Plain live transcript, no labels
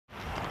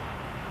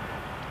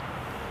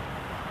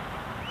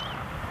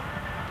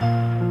I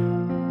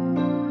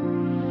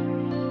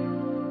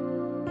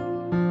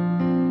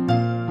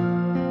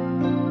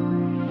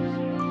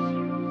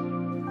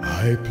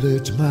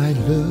pledge my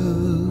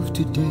love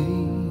today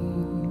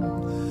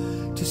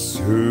to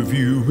serve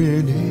you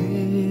in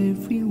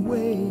every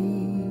way.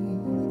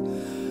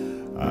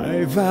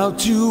 I vow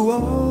to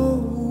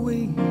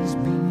always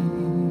be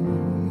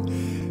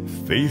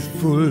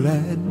faithful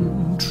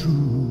and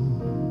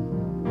true,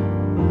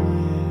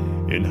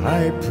 and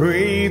I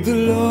pray the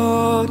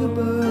Lord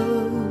above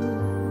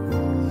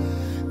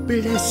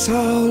bless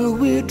all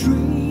we're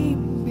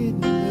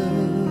dreaming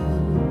of,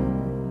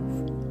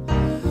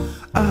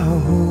 our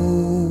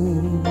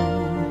whole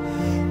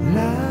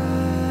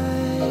life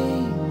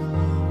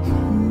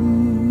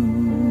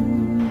through.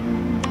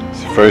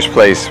 It's the first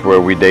place where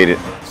we dated,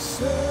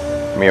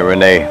 me and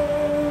Renee.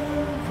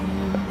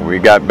 When we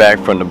got back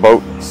from the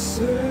boat,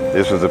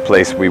 this was the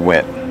place we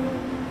went.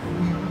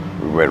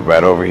 We went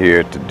right over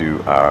here to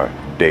do our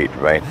date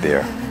right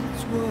there.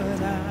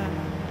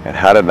 And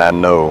how did I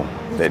know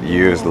that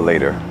years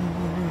later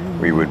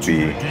we would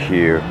be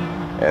here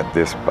at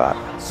this spot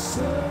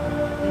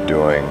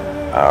doing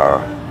our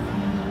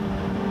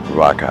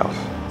rock house?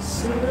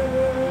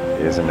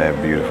 Isn't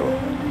that beautiful?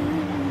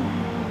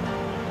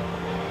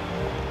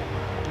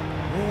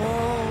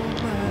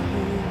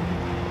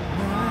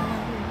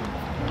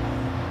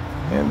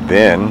 And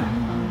then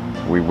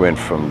we went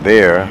from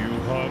there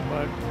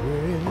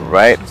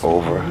right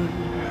over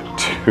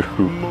to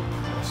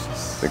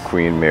the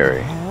Queen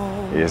Mary.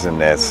 Isn't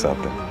that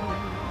something?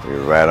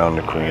 We're right on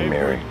the Queen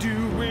Mary.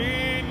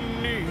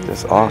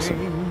 Just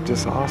awesome.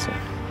 Just awesome.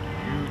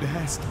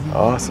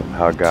 Awesome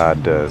how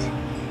God does.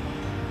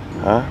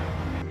 Huh?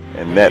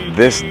 And that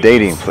this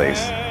dating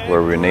place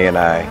where Renee and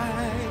I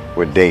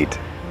would date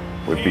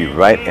would be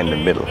right in the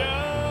middle.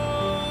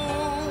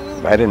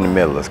 Right in the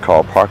middle. It's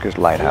called Parker's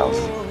Lighthouse.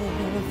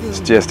 It's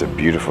just a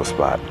beautiful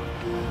spot.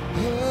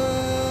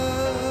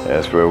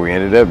 That's where we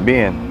ended up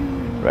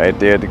being, right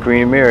there at the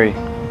Queen Mary.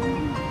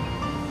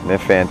 Isn't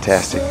that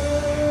fantastic?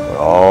 With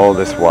all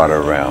this water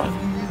around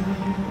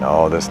and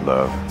all this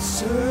love.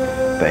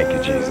 Thank you,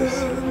 Jesus.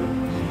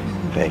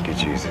 Thank you,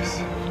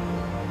 Jesus.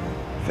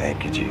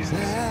 Thank you, Jesus.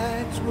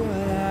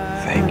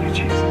 Thank you,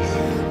 Jesus.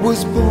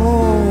 Was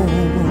born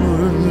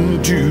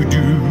to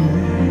do,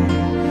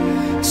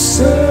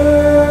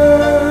 serve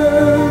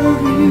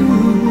you,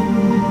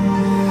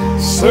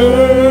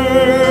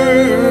 serve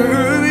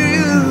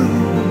you,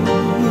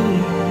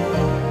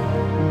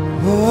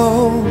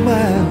 all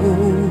my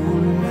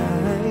whole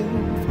life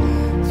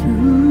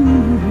through.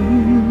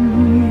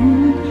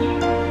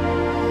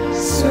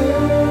 Serve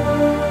you.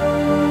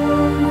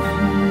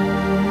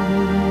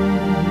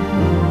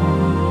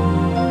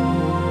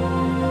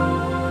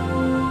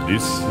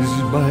 This is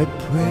my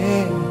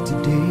prayer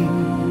today,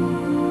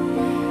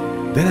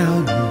 that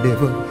I'll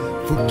never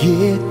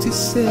forget to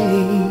say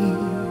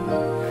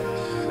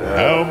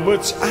how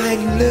much I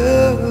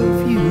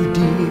love you,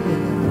 dear,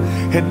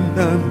 and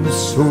I'm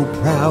so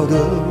proud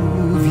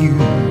of you.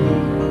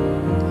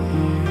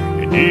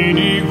 And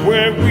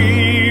anywhere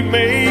we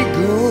may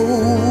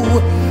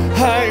go,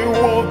 I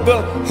want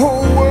the whole